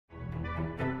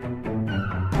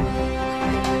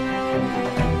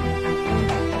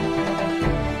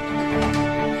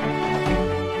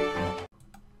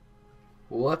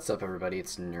What's up everybody,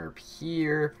 it's Nerp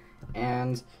here,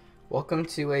 and welcome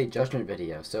to a Judgement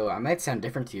video. So I might sound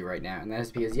different to you right now, and that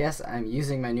is because yes, I'm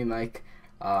using my new mic.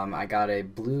 I got a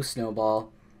blue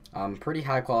Snowball, pretty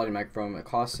high quality microphone. It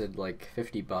costed like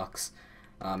 50 bucks,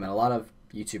 and a lot of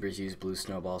YouTubers use blue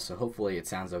Snowball, so hopefully it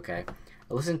sounds okay.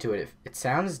 I listened to it, it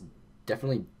sounds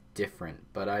definitely different,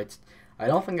 but I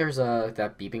don't think there's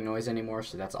that beeping noise anymore,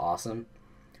 so that's awesome.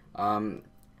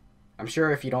 I'm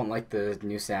sure if you don't like the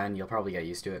new sound, you'll probably get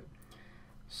used to it.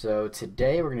 So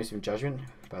today we're going to do some Judgement.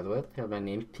 By the way, I have my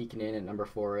name peeking in at number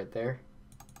 4 right there.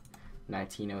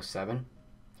 1907.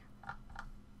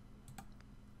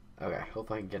 Okay,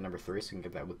 hopefully I can get number 3 so we can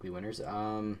get that weekly winners.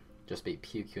 Just beat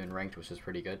PQ in ranked, which is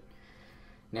pretty good.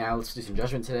 Now let's do some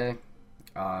Judgement today.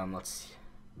 Let's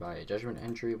buy a Judgement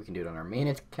entry. We can do it on our main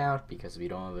account because we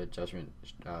don't have a Judgement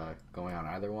going on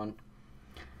either one.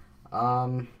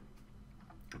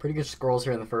 Pretty good scrolls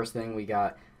here in the first thing. We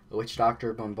got a Witch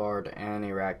Doctor, Bombard, and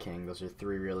a Rat King. Those are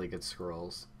 3 really good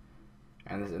scrolls.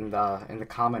 And in the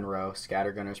common row,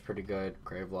 Scattergunner's pretty good.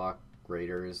 Gravelock,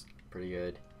 Raiders, pretty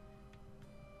good.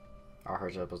 Our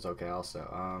Hardship was okay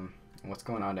also. What's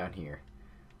going on down here?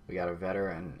 We got a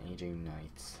Veteran, an Aging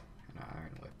Knight, and an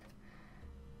Iron Whip.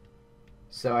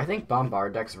 So I think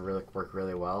Bombard decks work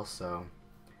really well. So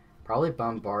probably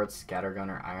Bombard,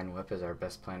 Scattergunner, Iron Whip is our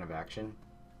best plan of action.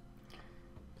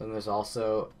 Then there's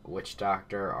also Witch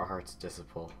Doctor, Our Heart's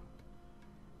Disciple.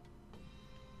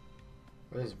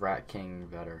 What is Rat King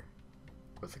better?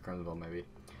 With the Crimson maybe.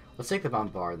 Let's take the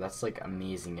Bombard. That's like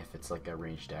amazing if it's like a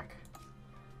range deck.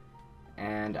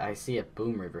 And I see a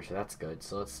Boom Reaver, so that's good.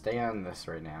 So let's stay on this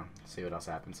right now. See what else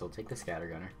happens. So we'll take the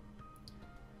Scattergunner.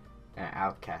 And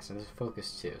Outcast. And there's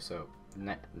Focus too. So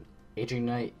Aging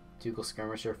Knight, Ducal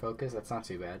Skirmisher, Focus. That's not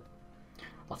too bad.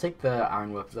 I'll take the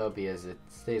Iron Whip though because it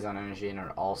stays on energy, and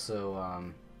it also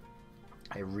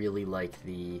I really like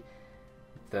the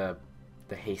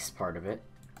haste part of it.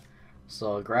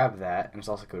 So I'll grab that, and it's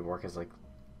also could work as like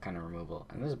kind of removal.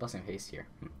 And there's a Blessing of Haste here.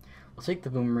 We'll take the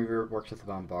Boom Reaver, works with the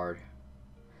Bombard,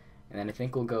 and then I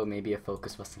think we'll go maybe a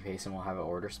Focus Blessing of Haste, and we'll have an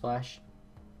Order Splash.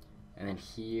 And then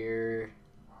here,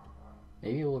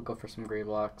 maybe we'll go for some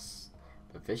Gravelocks.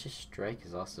 But Vicious Strike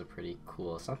is also pretty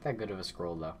cool. It's not that good of a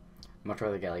scroll though. I'd much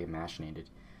rather get like a Machinated.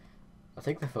 I'll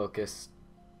take the Focus,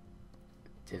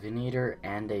 Divinator,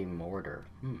 and a Mortar.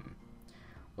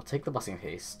 We'll take the Blessing of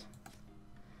Haste.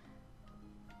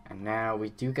 And now we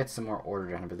do get some more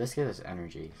Order down, but this gives us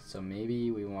energy. So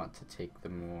maybe we want to take the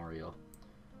Memorial.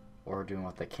 Or do we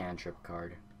want the Cantrip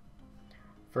card?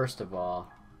 First of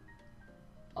all,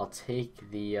 I'll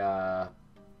take the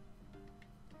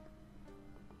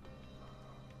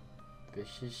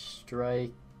Vicious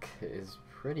Strike is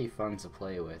pretty fun to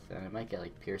play with, and it might get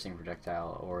like Piercing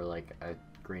Projectile or like a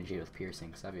Green Shade with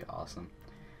Piercing, so that'd be awesome.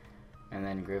 And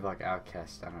then Gravelock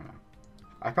Outcast, I don't know.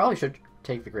 I probably should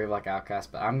take the Gravelock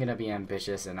Outcast, but I'm gonna be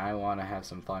ambitious and I want to have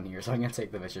some fun here, so I'm gonna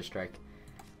take the Vicious Strike.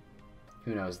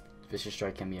 Who knows? Vicious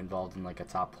Strike can be involved in like a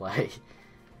top play.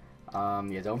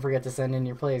 Yeah, don't forget to send in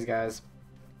your plays, guys.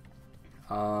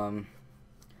 Blast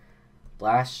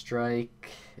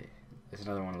Strike is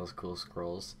another one of those cool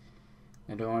scrolls.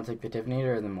 And do I want to take the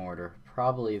Divinator or the Mortar?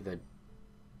 Probably the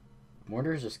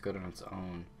Mortar is just good on its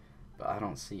own, but I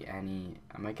don't see any.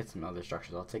 I might get some other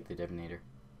structures. I'll take the Divinator.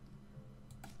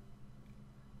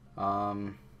 I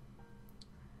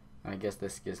guess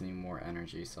this gives me more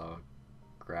energy, so I'll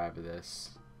grab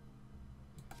this.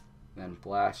 Then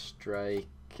Blast Strike,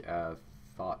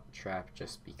 Thought Trap,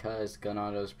 just because Gun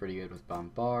Auto is pretty good with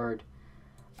Bombard.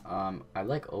 I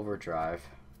like Overdrive.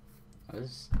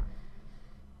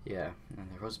 Yeah, and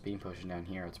there was a Beam Potion down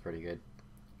here. It's pretty good.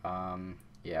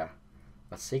 Yeah.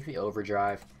 Let's take the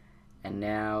Overdrive. And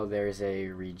now there's a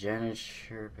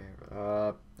Regenerature.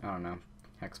 I don't know.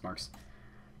 Hex marks.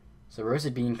 So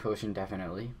Rosy Beam Potion,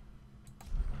 definitely.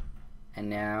 And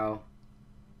now...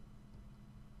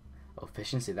 Oh,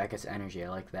 Efficiency. That gets energy. I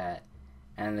like that.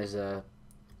 And there's a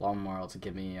Law Memorial to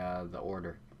give me the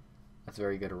Order. That's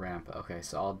very good ramp. Okay,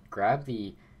 so I'll grab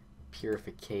the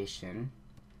Purification.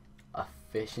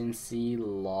 Efficiency,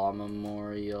 Law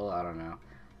Memorial, I don't know.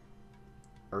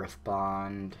 Earth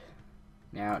Bond.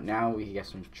 Now we get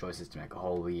some choices to make.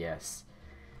 Oh yes.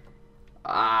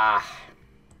 I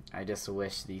just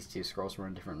wish these 2 scrolls were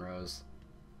in different rows.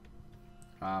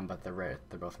 But they're rare.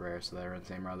 They're both rare, so they're in the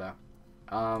same row though.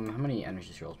 How many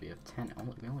energy scrolls do we have? 10.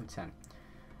 We only have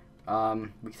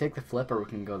 10. We can take the Flip, or we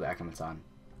can go the Echomaton.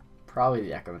 Probably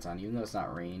the Echomaton, even though it's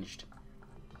not ranged.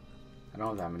 I don't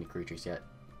have that many creatures yet.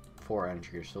 4 energy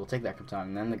creatures, so we'll take that Echomaton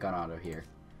and then the Gun Auto here.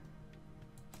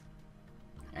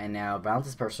 And now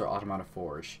Boundless Purser, Automata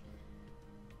Forge.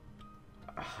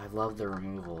 I love the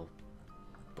removal,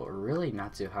 but we're really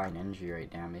not too high in energy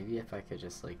right now. Maybe if I could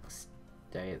just like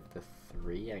stay at the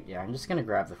 3. Yeah, I'm just gonna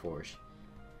grab the Forge.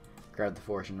 Grab the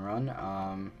Forge and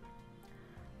run.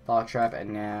 Fog Trap,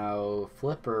 and now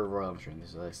Flip or Royal Machine.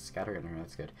 There's a scatter in there,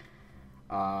 that's good.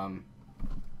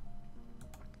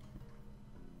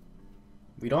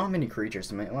 We don't have many creatures,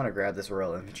 so I might want to grab this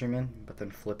Royal Infantryman, but then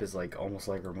Flip is like almost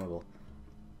like removal.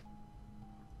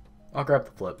 I'll grab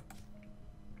the Flip.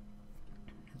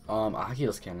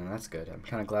 Oculus Cannon, that's good. I'm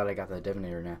kind of glad I got the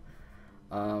Divinator now.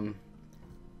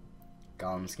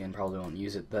 Golem Skin, probably won't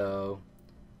use it though.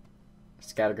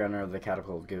 Scattergunner of the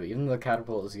Catapult of Goo. Even though the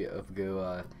Catapult of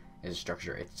Goo is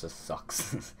structure, it just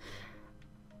sucks.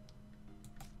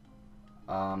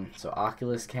 So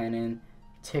Oculus Cannon.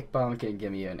 Tick Bomb can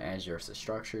give me an edge versus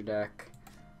structure deck.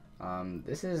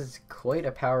 This is quite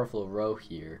a powerful row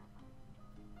here,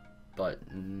 but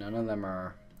none of them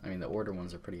are, I mean the order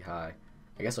ones are pretty high.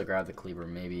 I guess I'll grab the Cleaver,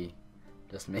 maybe,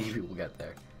 just maybe we'll get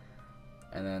there.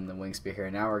 And then the Wing Spear here,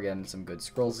 now we're getting some good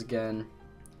scrolls again.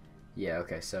 Yeah,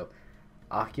 okay, so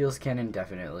Oculus Cannon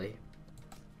definitely.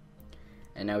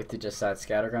 And now we have to decide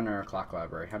Scattergunner or Clock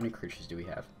Library. How many creatures do we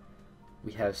have?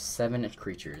 We have 7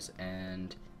 creatures,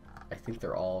 and I think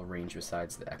they're all ranged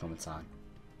besides the Echomaton.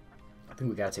 I think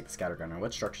we gotta take the Scattergunner.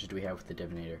 What structures do we have with the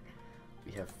Divinator?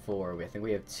 We have 4. I think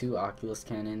we have 2 Oculus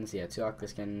Cannons. Yeah, 2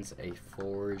 Oculus Cannons, a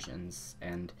Forge,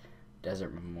 and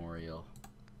Desert Memorial.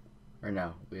 Or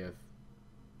no, we have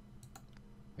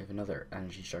another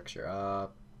energy structure. A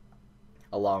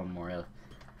Law Memorial.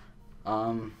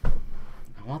 I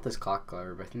want this Clock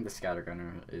Cleaver, but I think the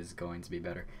Scattergunner is going to be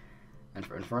better. And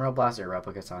for Inferno Blaster,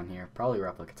 Replicaton here. Probably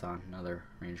Replicaton, another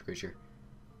ranged creature.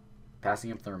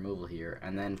 Passing up the removal here.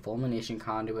 And then Fulmination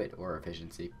Conduit or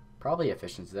Efficiency. Probably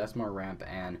Efficiency, that's more ramp,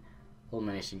 and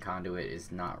Fulmination Conduit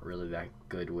is not really that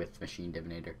good with Machine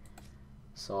Divinator.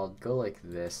 So I'll go like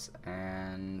this,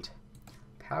 and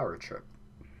Power Trip.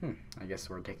 I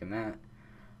guess we're taking that.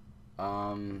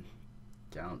 Gallant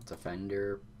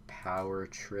Defender, Power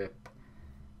Trip,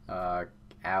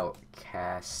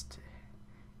 Outcast,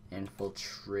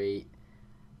 Infiltrate.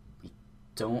 We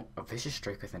don't. A Vicious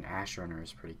Strike with an Ash Runner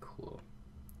is pretty cool,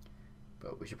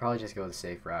 but we should probably just go the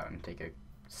safe route and take a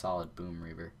solid Boom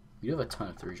Reaver. We do have a ton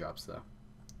of 3-drops though.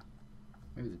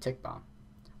 Maybe the Tick Bomb.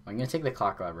 I'm gonna take the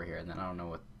Clock Library here, and then I don't know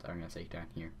what I'm gonna take down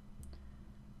here.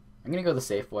 I'm gonna go the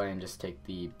safe way and just take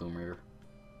the Boom Reaver.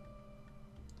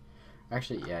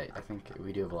 Actually, yeah, I think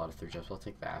we do have a lot of 3-drops. I'll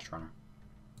take the Ash Runner.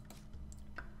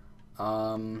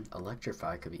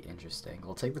 Electrify could be interesting.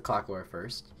 We'll take the Clockwork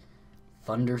first.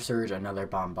 Thunder Surge, another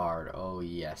Bombard. Oh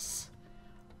yes,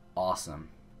 awesome.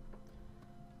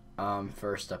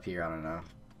 First up here, I don't know.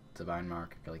 Divine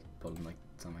Mark, I could like put in like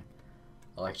something.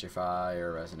 Electrify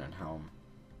or Resonant Helm.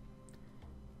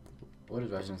 What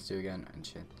does Resonance do again?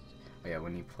 Enchant. Oh yeah,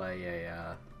 when you play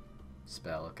a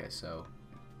spell. Okay, so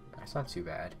that's not too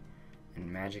bad.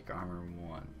 And Magic Armor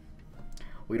 1.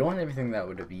 We don't have anything that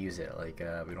would abuse it, like,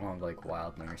 we don't have, like,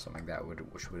 Wildling or something that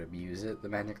which would abuse it, the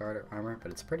Magic Armor, but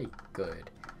it's pretty good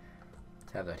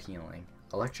to have that healing.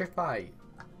 Electrify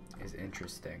is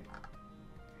interesting.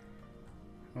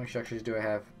 How many structures do I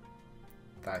have?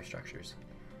 5 structures.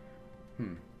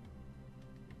 I'll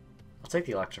take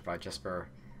the Electrify just for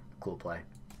a cool play.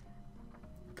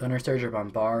 Thunder Surge or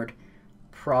Bombard.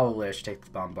 Probably I should take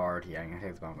the Bombard. Yeah, I'm going to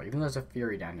take the Bombard. Even though there's a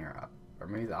Fury down here. Or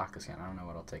maybe the Oculus Cannon. I don't know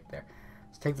what I'll take there.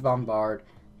 Let's take the Bombard.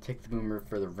 Take the Boomer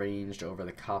for the ranged over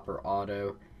the Copper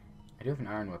Auto. I do have an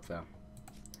Iron Whip though.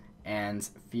 And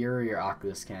Fury or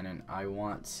Oculus Cannon. I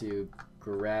want to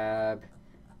grab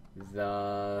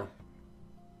the...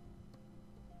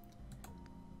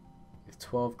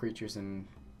 12 creatures and...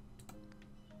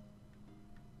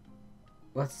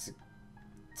 Let's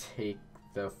take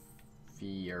the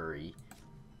Fury.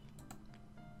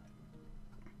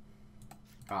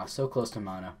 So close to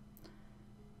mana.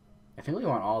 I think we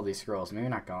want all these scrolls. Maybe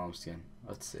not Golem Skin.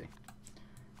 Let's see.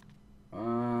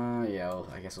 Yeah, well,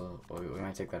 I guess we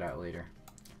might take that out later.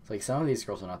 It's like some of these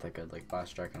scrolls are not that good, like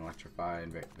Blast Strike and Electrify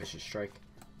and Vicious Strike.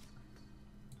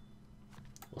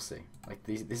 We'll see. Like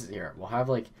this is here. We'll have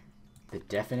like the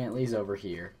definitely's over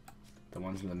here, the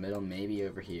ones in the middle maybe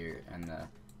over here, and the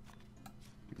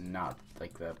not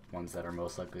like the ones that are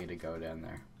most likely to go down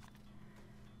there.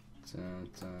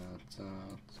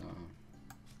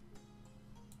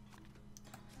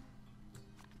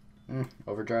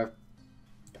 Overdrive.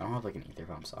 I don't have like an Ether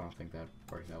Pump, so I don't think that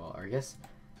works that well. Or I guess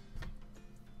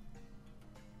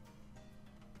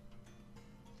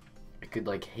I could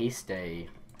like haste a...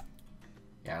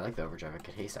 Yeah, I like the Overdrive. I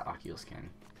could haste the Oculus Cannon.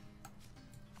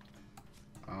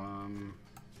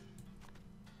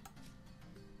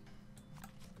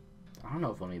 I don't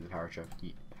know if we'll need the power chip.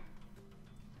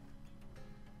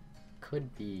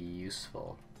 Could be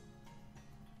useful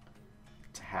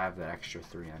to have that extra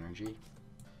 3 energy.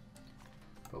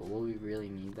 But will we really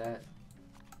need that?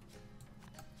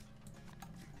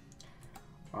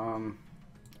 Oh,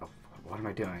 what am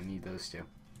I doing? I need those two.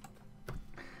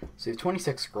 So we have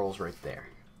 26 scrolls right there.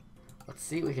 Let's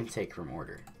see what we can take from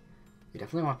order. We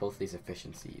definitely want both these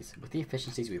efficiencies. With the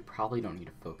efficiencies, we probably don't need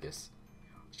to focus.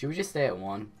 Should we just stay at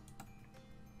 1?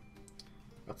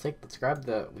 Let's grab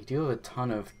the. We do have a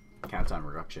ton of countdown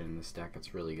reduction in this deck.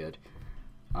 It's really good.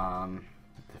 The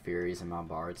Furies and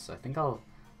Bombards. So I think I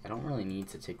don't really need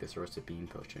to take this Roasted Bean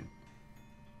Potion.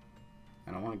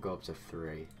 And I want to go up to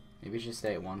 3. Maybe just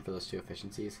stay at 1 for those 2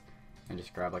 efficiencies, and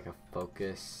just grab like a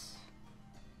focus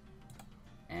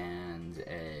and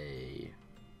a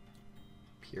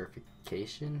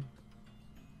purification.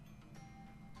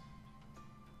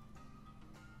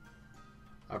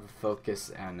 I have a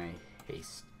focus and a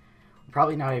haste. I'm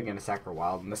probably not even gonna sack for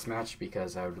wild in this match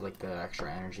because I would like the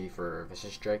extra energy for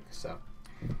Vicious Strike. So,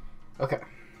 okay,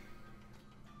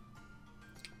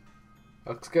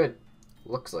 looks good.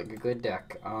 Looks like a good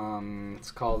deck. Let's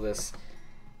call this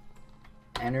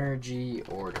Energy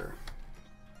Order.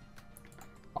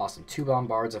 Awesome. 2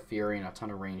 Bombards, a Fury, and a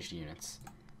ton of ranged units.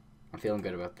 I'm feeling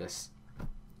good about this.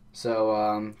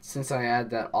 So, since I had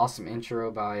that awesome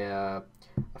intro by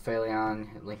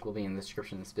Aphelion, link will be in the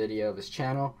description of this video, this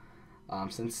channel.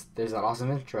 Since there's that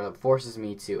awesome intro, it forces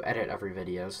me to edit every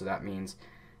video, so that means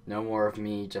no more of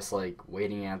me just like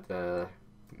waiting at the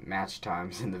match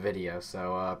times in the video.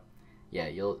 So, yeah,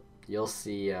 you'll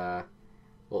see.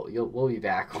 We'll be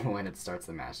back when it starts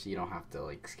the match. So you don't have to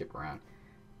like skip around.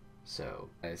 So,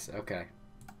 guys, okay.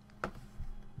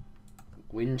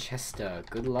 Winchester,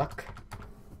 good luck.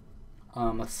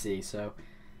 Let's see. So,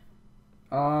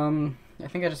 I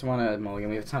think I just want to mulligan.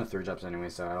 We have a ton of 3-drops anyway,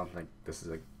 so I don't think this is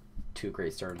a too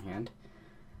great starting hand.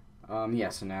 Yeah.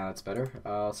 So now that's better.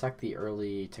 I'll sack the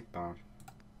early tick bomb.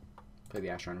 Play the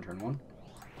Ash Runner turn 1.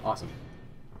 Awesome.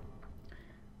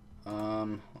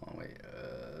 Oh wait,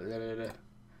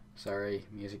 sorry,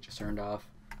 music just turned off.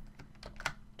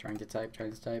 Trying to type.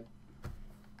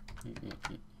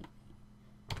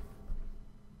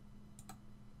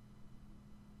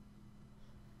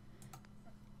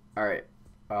 Alright,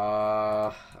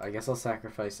 I guess I'll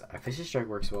sacrifice. Vicious Strike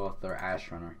works well with our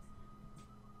Ash Runner.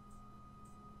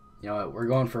 You know what, we're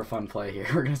going for a fun play here.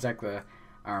 We're gonna sack the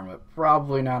Iron Whip.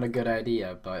 Probably not a good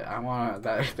idea, but I want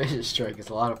that Vicious Strike is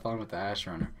a lot of fun with the Ash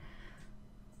Runner.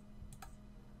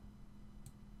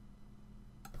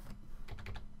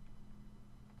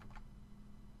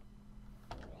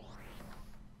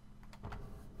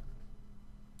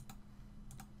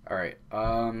 Alright,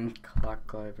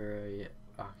 Clock Library,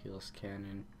 Oculus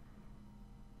Cannon.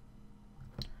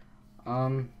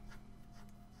 You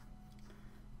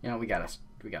know, we gotta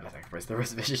sacrifice the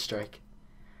rest of Vicious Strike.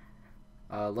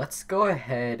 Let's go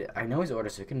ahead. I know his order,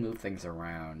 so we can move things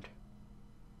around.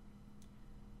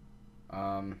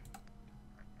 I'm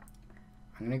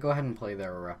gonna go ahead and play the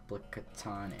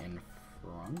Replicaton in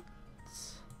front.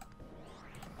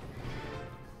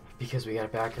 Because we got a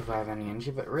back if I have any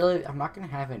energy, but really, I'm not going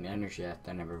to have any energy at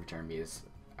the end of every turn because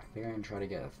I think I'm going to try to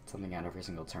get something out every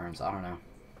single turn, so I don't know.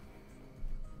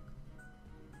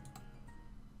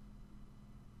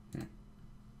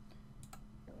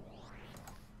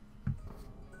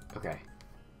 Okay.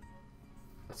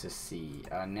 Let's just see.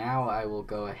 Now I will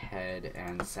go ahead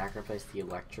and sacrifice the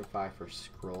Electrify for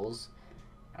scrolls.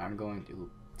 I'm going to...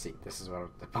 see, this is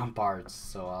what the Bombard's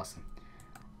so awesome.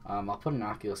 I'll put an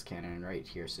Oculus Cannon right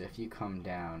here, so if you come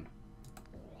down,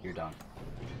 you're done.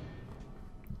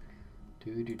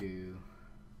 Doo-doo-doo.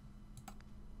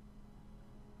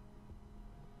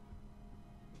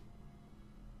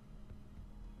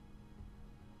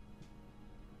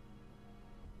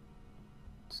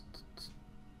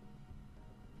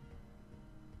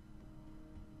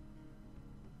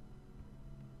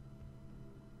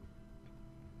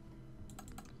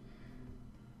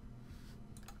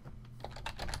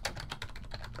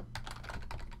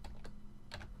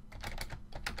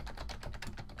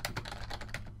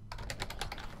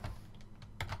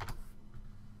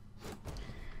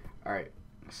 Alright,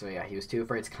 so yeah, he was too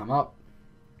afraid to come up.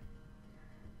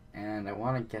 And I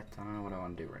want to get, I don't know what I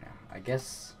want to do right now. I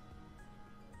guess,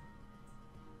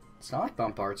 it's not like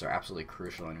Bombards are absolutely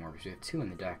crucial anymore because we have 2 in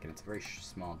the deck and it's a very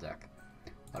small deck.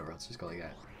 Whatever, let's just go like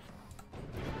that.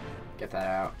 Get that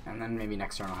out, and then maybe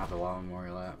next turn I'll have the Law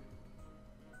Memorial out.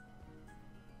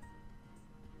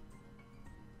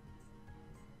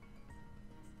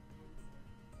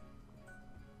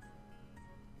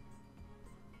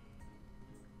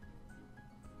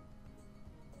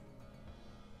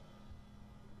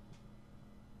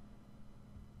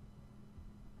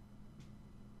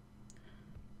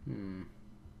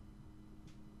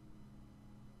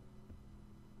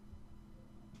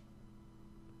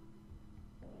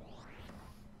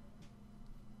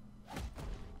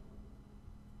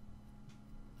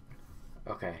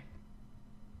 Okay.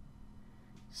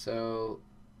 So,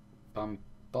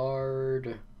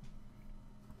 Bombard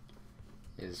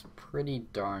is pretty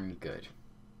darn good.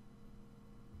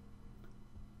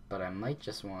 But I might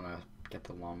just want to get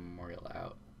the Lawn Memorial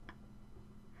out.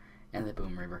 And the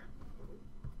Boom Reaver.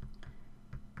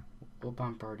 What will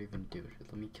Bombard even do?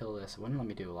 Let me kill this. It wouldn't let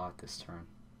me do a lot this turn.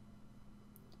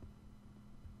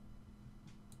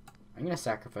 I'm going to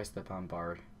sacrifice the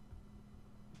Bombard.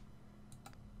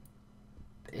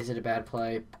 Is it a bad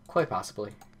play? Quite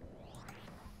possibly.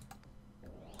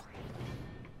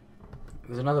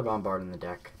 There's another Bombard in the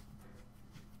deck.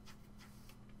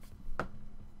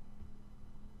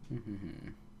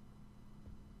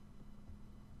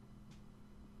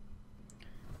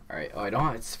 Alright, oh, I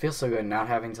don't. It feels so good not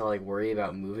having to like worry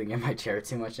about moving in my chair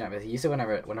too much now. But usually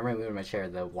whenever I moved in my chair,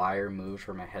 the wire moved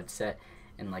from my headset,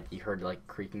 and like you heard like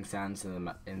creaking sounds in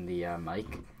the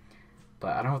mic.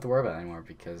 But I don't have to worry about it anymore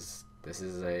because this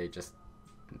is just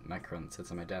microphone that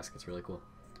sits on my desk. It's really cool.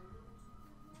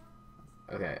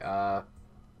 Okay,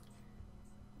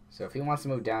 so if he wants to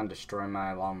move down, destroy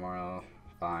my lawnmower,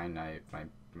 fine.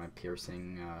 My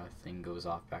piercing thing goes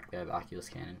off back there, the Oculus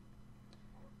cannon.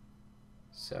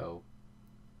 So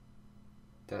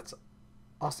that's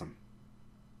awesome.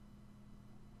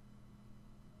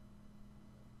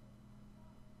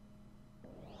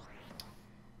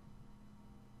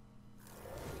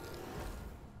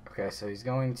 Okay, so he's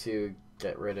going to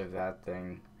get rid of that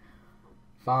thing.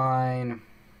 Fine.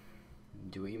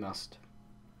 Do what you must.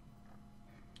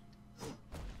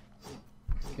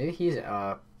 Maybe he's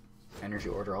energy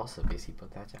order also, because he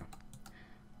put that down.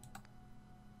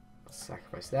 Let's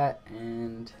sacrifice that,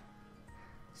 and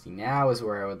see, now is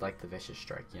where I would like the vicious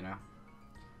strike, you know?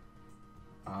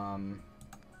 I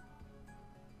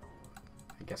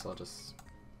guess I'll just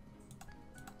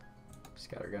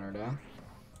scattergun her down.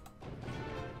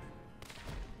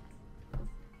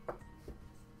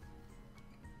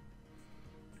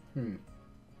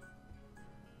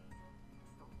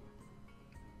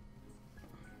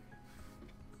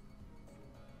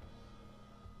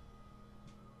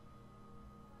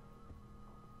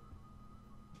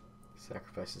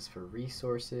 Sacrifices for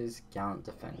resources, Gallant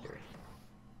Defender.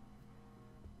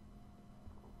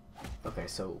 Okay,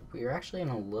 so we're actually in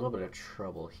a little bit of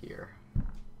trouble here.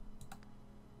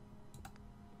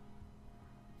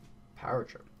 Power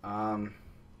Trip. I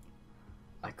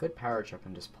could Power Trip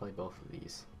and just play both of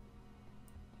these.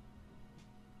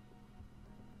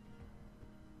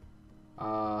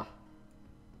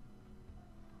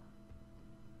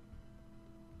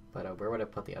 But where would I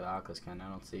put the other Oculus cannon? I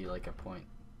don't see like a point.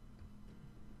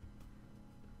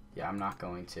 Yeah, I'm not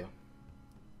going to.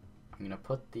 I'm gonna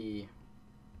put the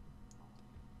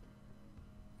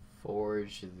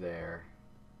Forge there.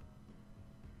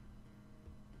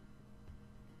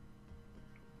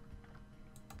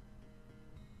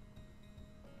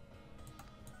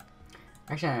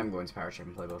 Actually, I am going to Power Trip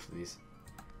and play both of these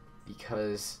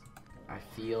because I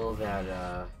feel that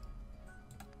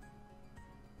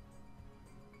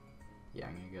yeah,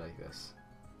 I'm gonna go like this.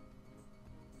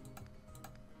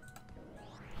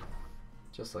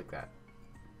 Just like that.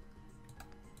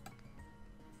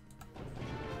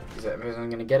 Because I'm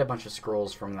gonna get a bunch of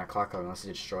scrolls from that clock unless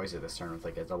it destroys it this turn with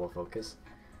like a double focus.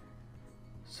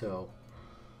 So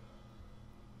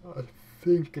I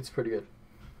think it's pretty good.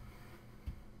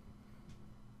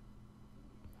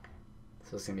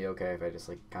 So it's gonna be okay if I just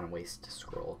like kind of waste a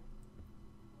scroll.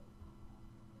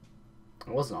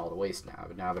 It wasn't all the waste now,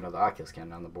 but now I have another Oculus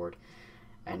cannon on the board.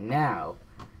 And now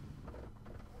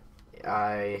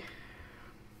I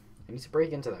need to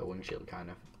break into that windshield,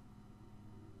 kind of.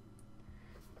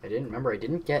 I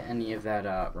didn't get any of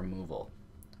that removal.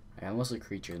 I have mostly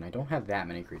creatures, and I don't have that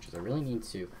many creatures. I really need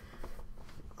to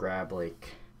grab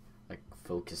like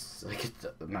focus, like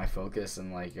my focus,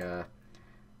 and like you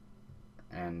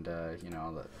know,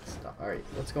 all that stuff. All right,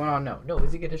 what's going on? No,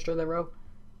 is he gonna destroy that row?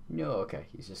 No, okay,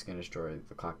 he's just gonna destroy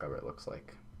the clock cover. It looks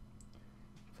like.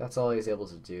 If that's all he's able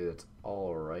to do, that's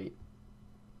all right.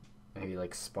 Maybe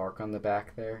like spark on the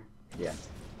back there. Yeah,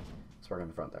 spark on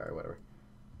the front there, or whatever.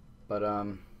 But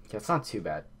yeah, it's not too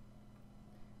bad.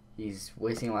 He's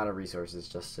wasting a lot of resources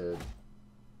just to,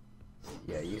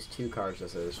 yeah, use 2 cards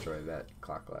just to destroy that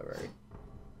clock library.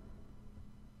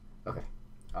 Okay.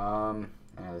 And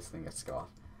now this thing gets to go off.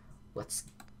 Let's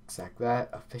sack that.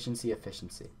 Efficiency.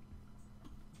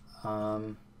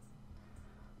 So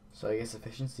I guess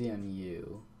efficiency on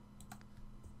you.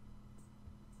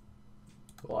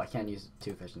 Well, I can't use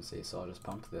 2 efficiency, so I'll just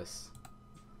pump this.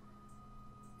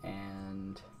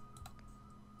 And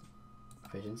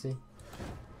efficiency.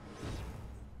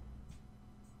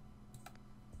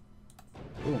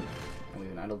 Boom. And we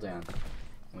have an idle down.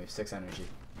 And we have 6 energy.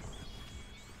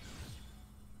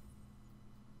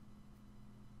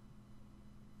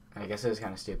 I guess it was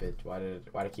kind of stupid. Why did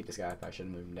I keep this guy if I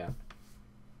shouldn't move him down?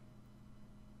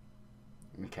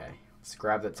 Okay, let's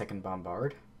grab that second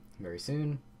bombard very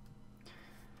soon.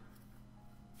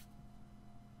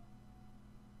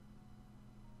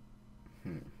 A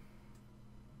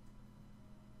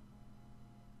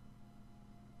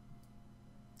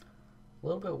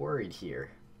little bit worried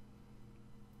here.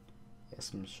 Yeah,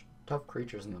 some tough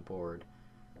creatures on the board.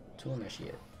 Tool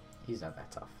Initiate. He's not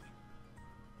that tough.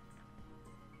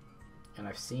 And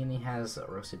I've seen he has a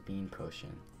roasted bean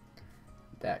potion.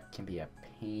 That can be a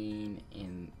pain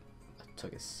in the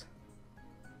tuchus.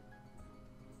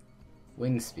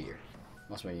 Wing Spear.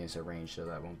 Most of my units are ranged, so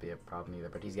that won't be a problem either.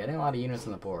 But he's getting a lot of units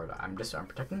on the board. I'm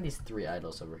protecting these 3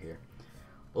 idols over here.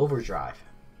 Overdrive.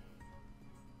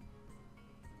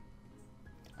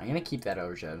 I'm gonna keep that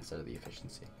overdrive instead of the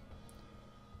efficiency.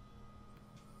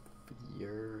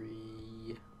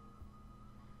 Fury.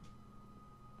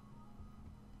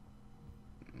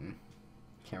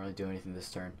 Can't really do anything this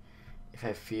turn. If I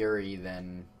have Fury,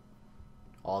 then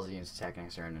all the units attack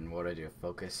next turn, and what do I do?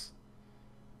 Focus.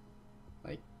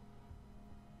 Like,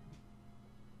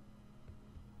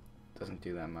 doesn't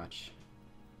do that much.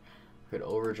 I could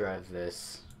overdrive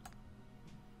this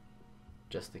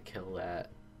just to kill that,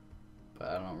 but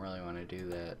I don't really want to do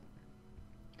that.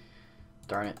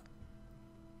 Darn it.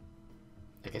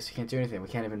 I guess we can't do anything. We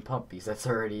can't even pump these. That's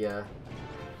already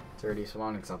it's already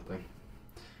spawning something.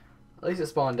 At least it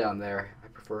spawned down there. I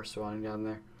prefer spawning down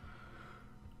there.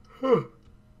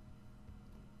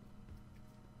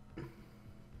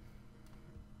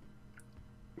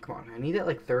 Come on, I need that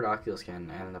like 3rd Oculus Cannon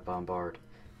and a Bombard.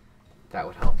 That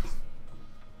would help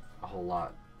a whole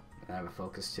lot. And I have a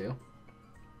focus too.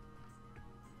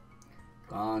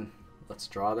 Come on, let's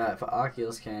draw that for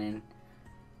Oculus Cannon.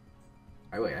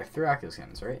 Oh wait, I have 3 Oculus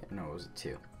Cannons, right? No, it was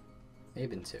 2.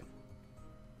 Maybe 2.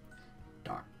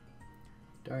 Darn.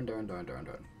 Darn, darn, darn, darn,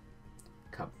 darn.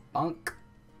 Kabunk.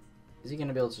 Is he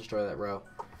gonna be able to destroy that row?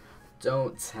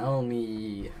 Don't tell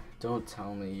me. Don't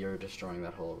tell me you're destroying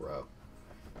that whole row.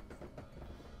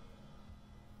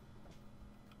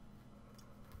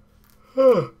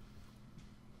 I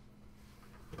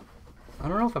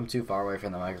don't know if I'm too far away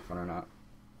from the microphone or not.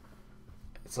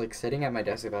 It's like sitting at my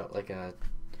desk about like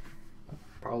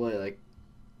probably like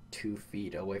 2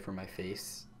 feet away from my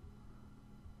face.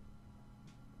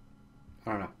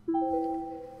 I don't know.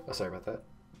 Oh, sorry about that.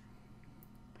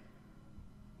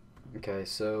 Okay,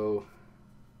 so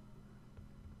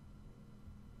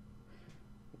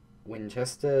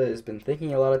Winchester has been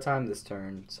thinking a lot of time this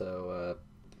turn, so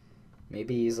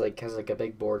maybe he's like has like a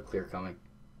big board clear coming.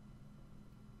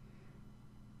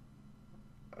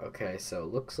 Okay, so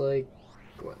it looks like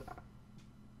what?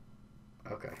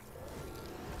 Okay,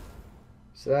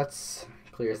 so that's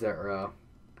clears that row.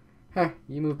 Huh,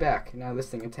 you move back. Now this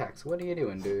thing attacks. What are you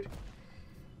doing, dude?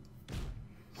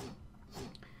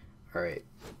 Alright.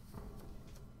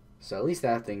 So at least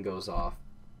that thing goes off.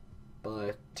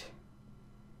 But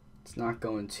it's not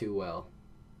going too well.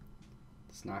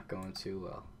 It's not going too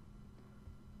well.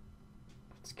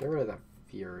 Let's get rid of that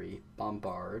Fury.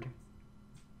 Bombard.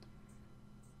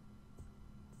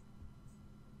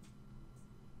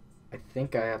 I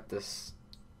think I have to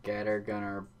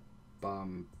Scattergunner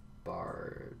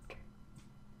Bombard.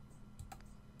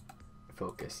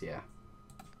 Focus, yeah.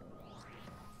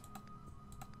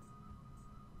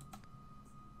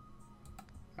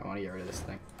 I want to get rid of this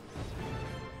thing.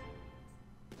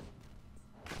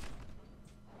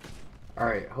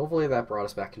 Alright, hopefully that brought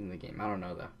us back into the game. I don't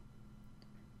know though.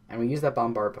 And we used that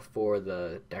Bombard before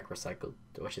the deck recycled,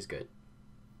 which is good.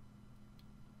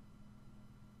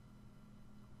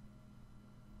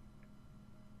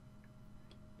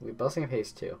 We're busting a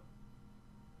pace too.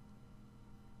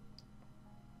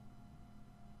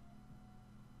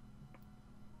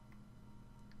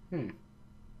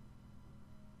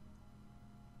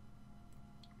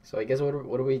 So I guess what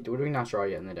do we not draw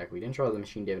yet in the deck? We didn't draw the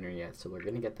Machine Diviner yet, so we're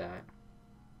gonna get that.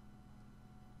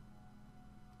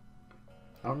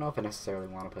 I don't know if I necessarily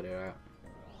want to put it out.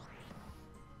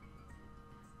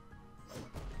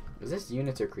 Is this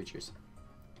units or creatures?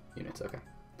 Units, okay.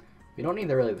 We don't need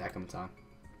the really that comes on.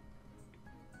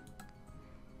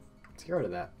 Let's get rid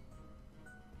of that.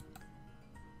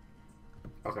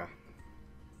 Okay.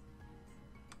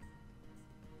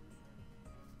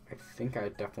 I think I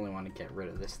definitely want to get rid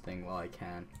of this thing while I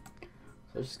can. So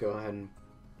let's just go ahead and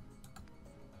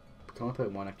can only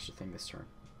put 1 extra thing this turn.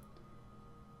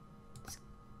 Let's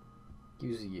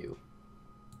use you.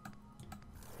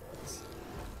 Let's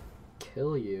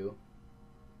kill you.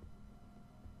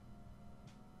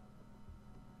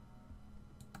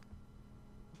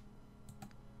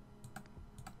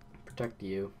 protect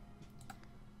you,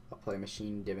 I'll play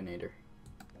Machine Divinator.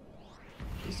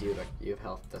 Because you have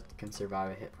health that can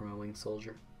survive a hit from a winged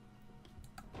soldier.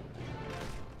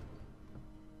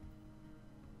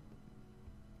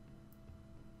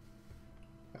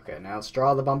 Okay, now let's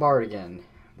draw the Bombard again.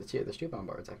 There's two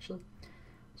Bombards actually.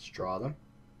 Let's draw them.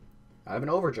 I have an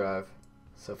overdrive,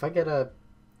 so if I get a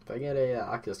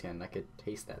Oculus cannon, I could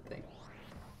taste that thing.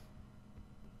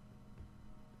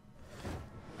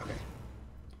 Okay.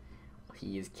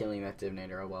 He is killing that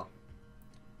Divinator. Oh well.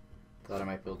 Thought I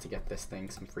might be able to get this thing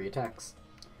some free attacks.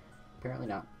 Apparently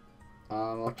not.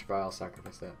 Electrify, I'll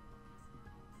sacrifice that.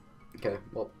 Okay,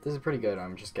 well, this is pretty good.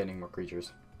 I'm just getting more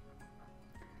creatures.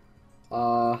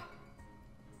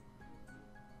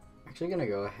 Actually gonna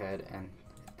go ahead and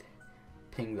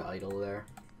ping the idol there.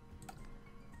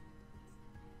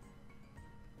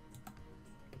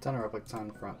 Katana Replica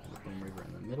in front, Boom Reaver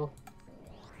in the middle.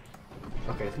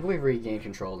 Okay, I think we've regained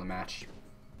control of the match.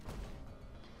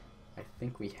 I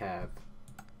think we have.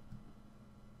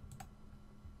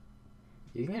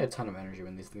 You can get a ton of energy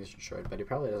when these things are destroyed, but he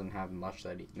probably doesn't have much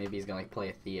that maybe he's gonna like play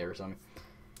a Thea or something.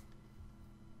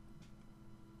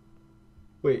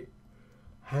 Wait,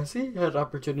 has he had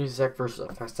opportunity to sack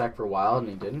for a while and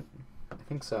he didn't? I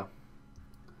think so.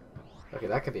 Okay,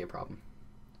 that could be a problem.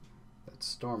 That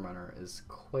Stormrunner is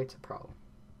quite a problem.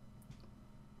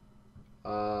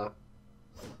 Well,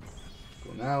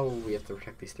 now we have to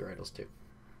protect these three idols too.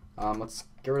 Let's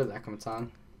get rid of that Komatsan.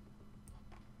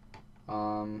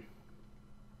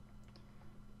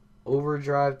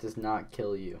 Overdrive does not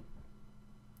kill you.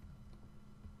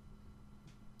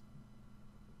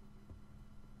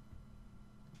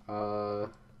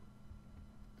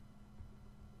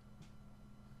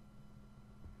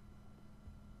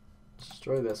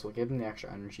 Destroy this. We'll give him the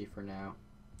extra energy for now.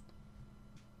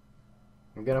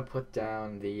 I'm gonna put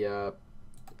down the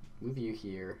move you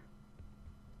here.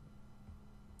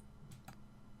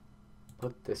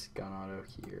 Put this gun auto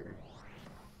here.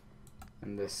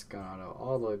 And this gun auto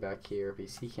all the way back here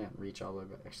because he can't reach all the way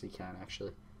back. Actually, he can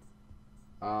actually.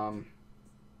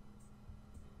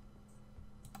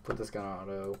 Put this gun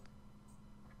auto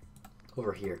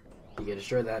over here. You can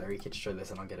destroy that, or you can destroy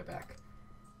this, and I'll get it back.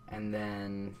 And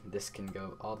then this can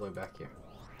go all the way back here.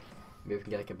 Maybe we can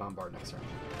get like a Bombard next round.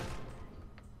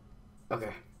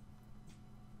 Okay.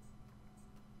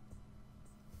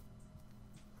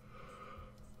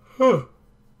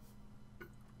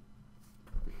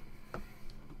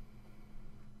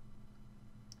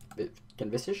 Can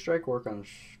Vicious Strike work on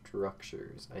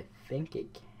structures? I think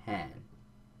it can.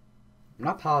 I'm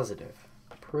not positive.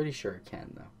 I'm pretty sure it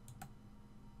can, though.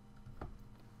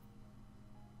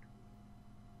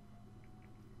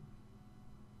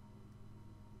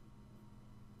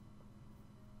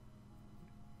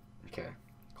 Okay.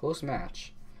 Close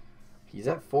match. He's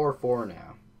at 4-4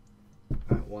 now.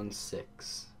 At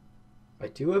 1-6. I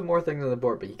do have more things on the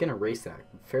board, but he can erase that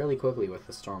fairly quickly with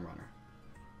the Stormrunner.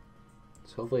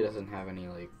 So hopefully he doesn't have any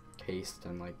like haste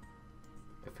and like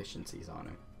efficiencies on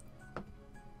him.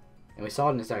 And we saw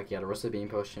it in his deck. He had a Rusted Beam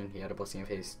Potion. He had a Blessing of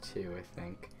Haste too, I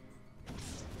think.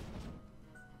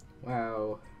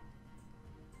 Wow.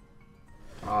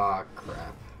 Ah,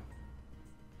 crap.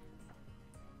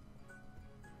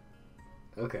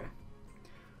 Okay.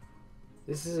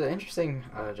 This is an interesting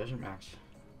Judgement match.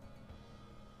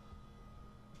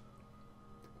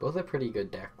 Both are pretty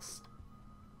good decks.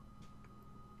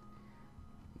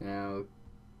 Now,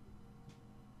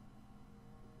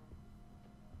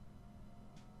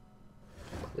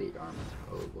 Plate Armor.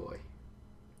 Oh boy.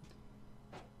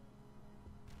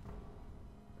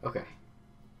 Okay.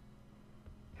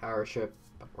 Power Ship.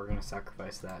 We're gonna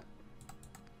sacrifice that.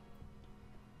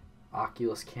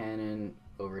 Oculus Cannon.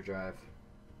 Overdrive.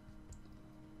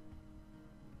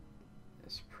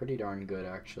 It's pretty darn good,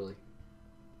 actually.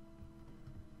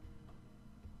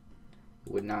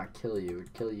 Would not kill you.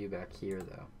 Would kill you back here,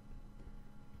 though.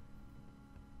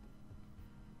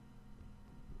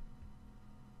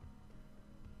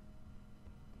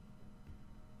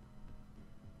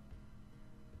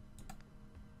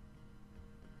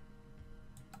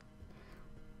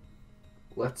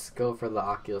 Let's go for the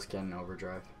Oculus Cannon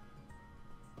Overdrive.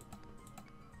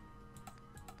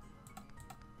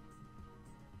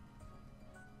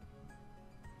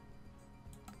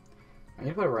 I'm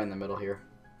gonna put it right in the middle here.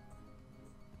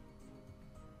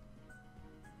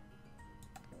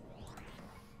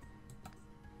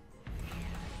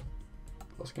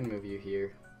 Plus gonna move you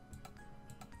here.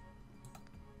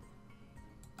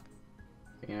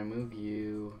 I'm gonna move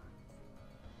you.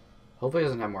 Hopefully he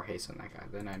doesn't have more haste than that guy,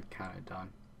 then I'm kinda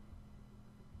done.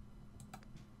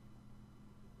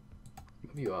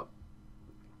 Move you up.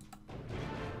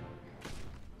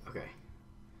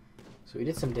 So we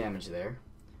did some damage there.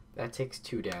 That takes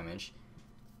 2 damage.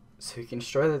 So he can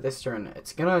destroy that this turn.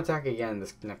 It's gonna attack again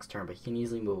this next turn, but he can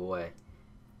easily move away.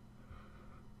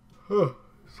 So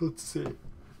let's see. I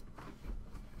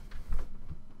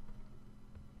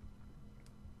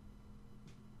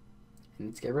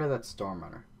need to get rid of that Storm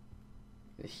Runner.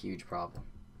 A huge problem.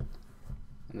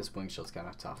 And this Wing Shield's kind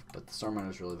of tough, but the Storm Runner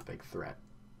is really the big threat.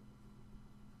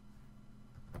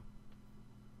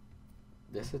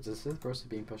 This is supposed to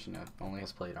be pushing out. Only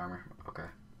has plate armor. Okay.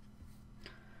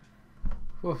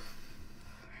 Whew.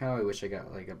 How I wish I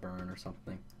got like a burn or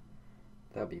something.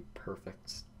 That'd be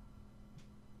perfect.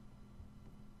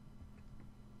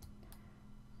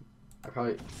 I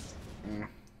probably...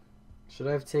 Should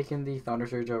I have taken the Thunder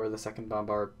Surge over the second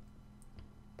Bombard?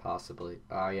 Possibly.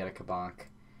 Ah, he had a Kabonk.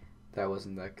 That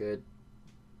wasn't that good.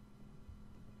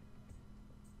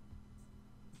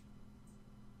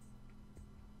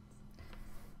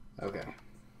 Okay.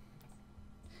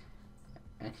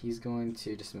 And he's going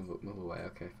to just move away.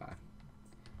 Okay, fine.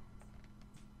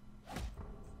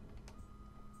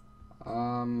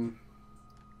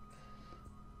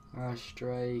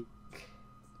 Strike.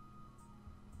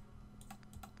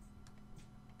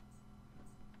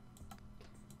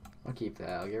 I'll keep that.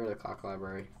 I'll get rid of the Clock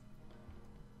Library.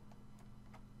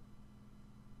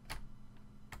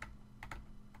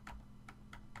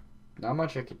 Not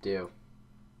much I could do.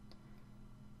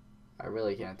 I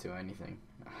really can't do anything.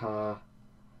 I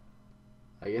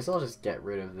guess I'll just get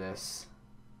rid of this.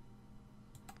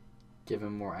 Give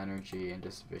him more energy and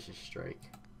just Vicious Strike.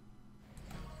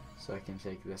 So I can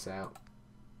take this out.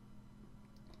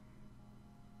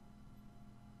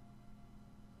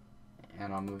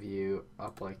 And I'll move you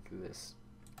up like this.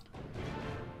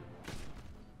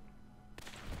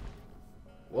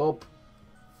 Well,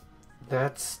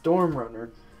 that Storm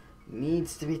Runner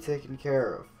needs to be taken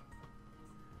care of.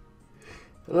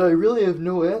 And I really have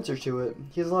no answer to it.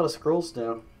 He has a lot of scrolls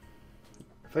now.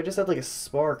 If I just had like a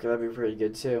Spark, that'd be pretty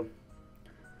good too.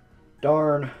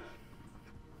 Darn.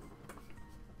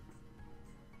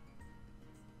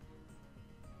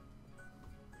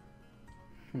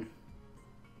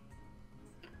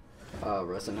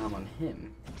 Resin Helm on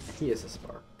him. He is a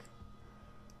Spark.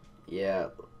 Yeah,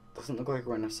 doesn't look like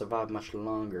we're gonna survive much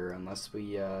longer unless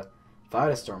we, if I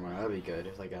had a Storm Runner, that'd be good.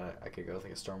 If I could go with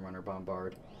like a Storm Runner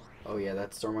Bombard. Oh yeah,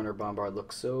 that Storm Runner Bombard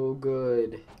looks so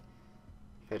good.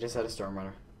 If I just had a Storm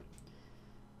Runner.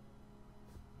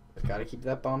 I gotta keep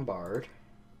that Bombard.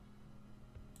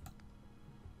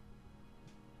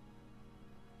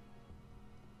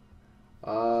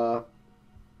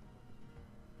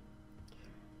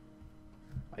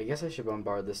 I guess I should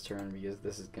Bombard this turn because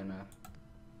this is gonna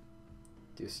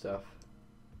do stuff.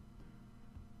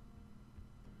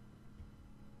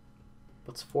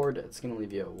 What's 4? It's gonna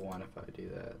leave you at 1 if I do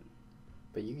that.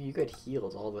 But you get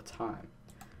healed all the time.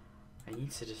 I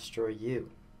need to destroy you.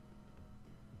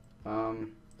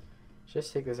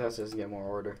 Just take this out so it doesn't get more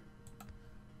order.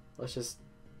 Let's just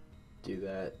do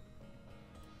that.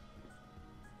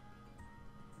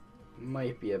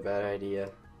 Might be a bad idea.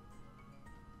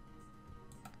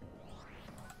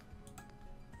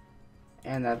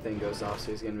 And that thing goes off,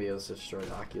 so he's going to be able to destroy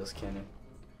the Oculus Cannon.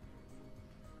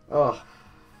 Oh.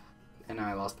 And now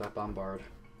I lost that Bombard.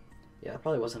 Yeah, that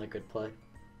probably wasn't a good play.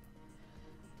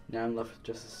 Now I'm left with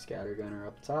just a Scattergunner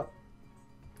up top.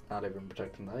 Not even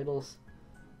protecting the idols.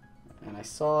 And I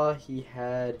saw he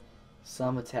had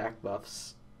some attack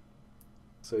buffs.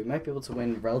 So we might be able to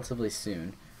win relatively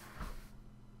soon.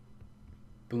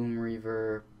 Boom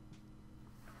Reaver.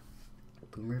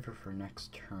 Boom Reaver for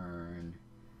next turn.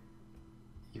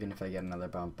 Even if I get another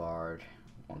Bombard,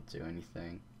 won't do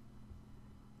anything.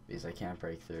 Because I can't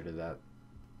break through to that.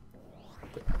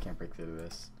 I can't break through to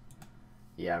this.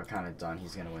 Yeah, I'm kind of done.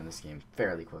 He's going to win this game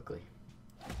fairly quickly.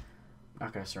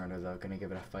 Not going to surrender though. Going to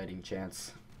give it a fighting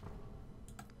chance.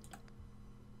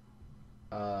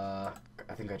 I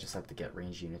think I just have to get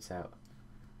range units out.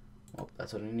 Well,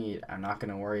 that's what I need. I'm not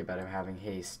going to worry about him having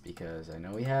haste because I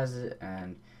know he has it,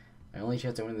 and my only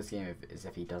chance to win this game is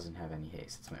if he doesn't have any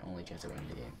haste. It's my only chance to win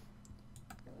the game.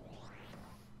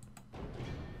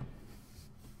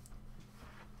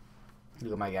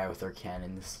 Look at my guy with their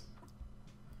cannons.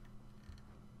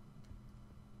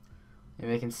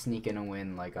 Maybe I can sneak in and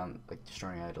win like on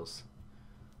destroying idols.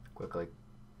 Quick like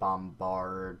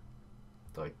bombard,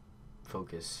 like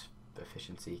focus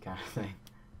efficiency kind of thing.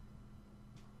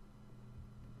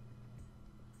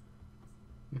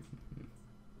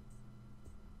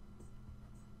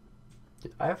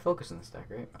 I have focus in this deck,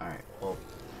 right? Alright, well,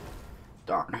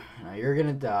 darn. Now you're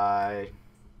gonna die.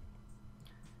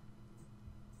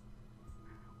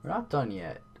 We're not done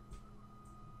yet.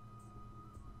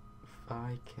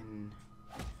 I can...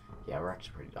 Yeah, we're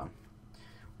actually pretty done.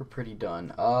 We're pretty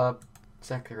done.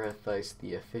 Sacrifice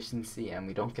the efficiency, and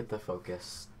we don't get the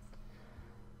focus.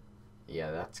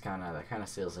 Yeah, that kind of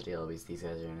seals the deal, because these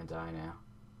guys are gonna die now.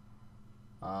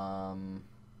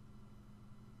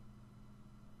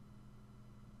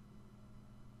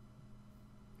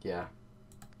 Yeah.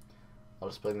 I'll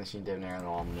just play the Machine Divinator on the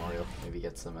Wall Memorial. Maybe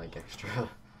get some like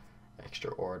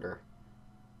extra order.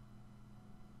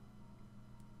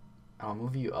 I'll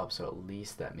move you up, so at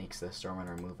least that makes the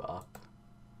Stormrunner move up.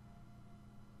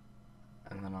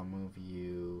 And then I'll move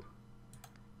you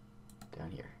down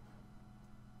here.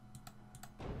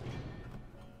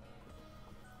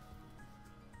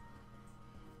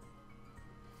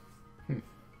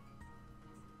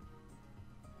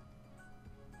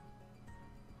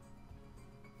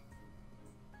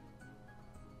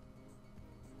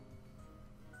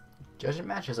 Judgement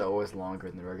matches are always longer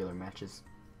than the regular matches,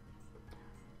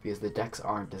 because the decks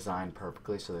aren't designed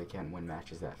perfectly, so they can't win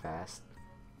matches that fast.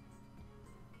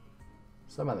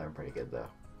 Some of them are pretty good, though.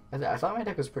 I thought my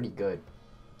deck was pretty good.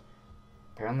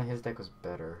 Apparently his deck was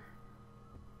better.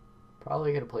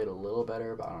 Probably could have played a little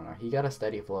better, but I don't know. He got a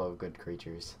steady flow of good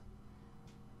creatures,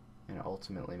 and it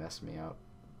ultimately messed me up.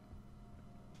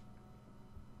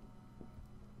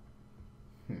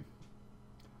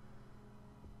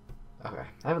 Okay,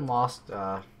 I haven't lost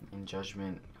in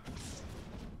Judgement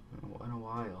in a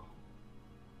while.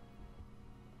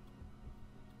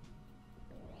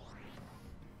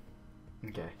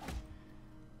 Okay.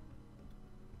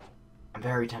 I'm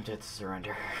very tempted to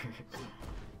surrender.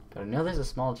 But I know there's a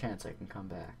small chance I can come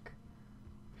back.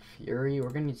 Fury, we're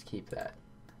gonna need to keep that.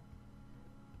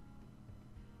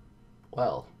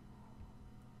 Well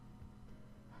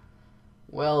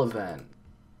then.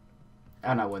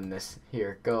 I'm not winning this.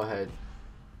 Here, go ahead.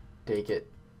 Take it.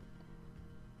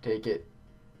 Take it.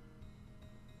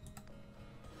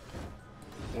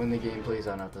 Win the game, please.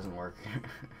 Oh no, it doesn't work.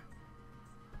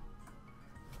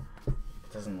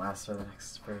 It doesn't last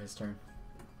for his turn.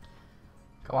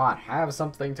 Come on, have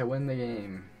something to win the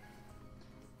game.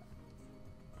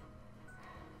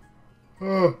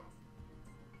 Oh.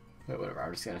 Whatever,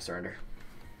 I'm just gonna surrender.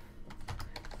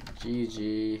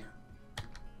 GG.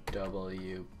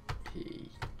 WP.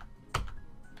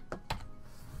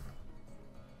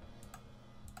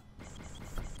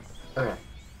 Okay.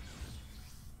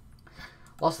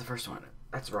 Lost the first one.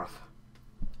 That's rough.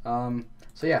 So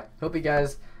yeah, hope you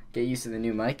guys get used to the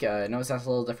new mic. I know it sounds a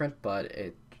little different, but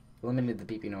it eliminated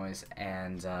the beeping noise,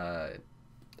 and I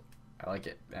like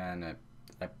it. And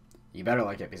you better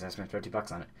like it, because I spent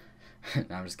 $50 on it.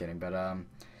 No, I'm just kidding. But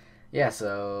yeah,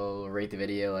 so rate the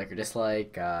video, like or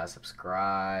dislike,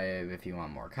 subscribe if you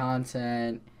want more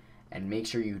content, and make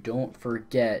sure you don't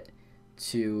forget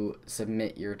to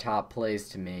submit your top plays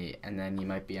to me, and then you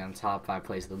might be on top 5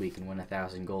 plays of the week and win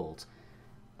 1,000 gold.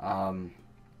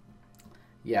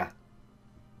 Yeah,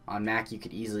 on Mac you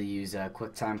could easily use a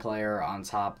QuickTime Player. On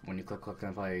top, when you click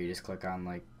QuickTime Player, you just click on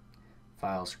like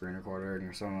File Screen Recorder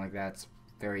or something like that. It's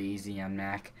very easy on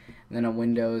Mac. And then on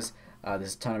Windows,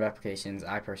 there's a ton of applications.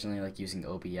 I personally like using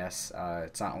OBS.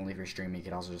 It's not only for streaming, you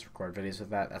can also just record videos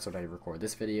with that. That's what I record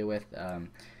this video with.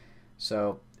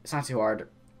 So it's not too hard.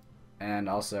 And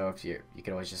also, if you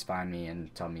could always just find me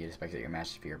and tell me to spectate your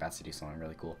match if you're about to do something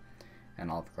really cool, and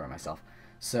I'll record it myself.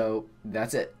 So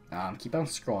that's it. Keep on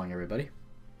scrolling, everybody.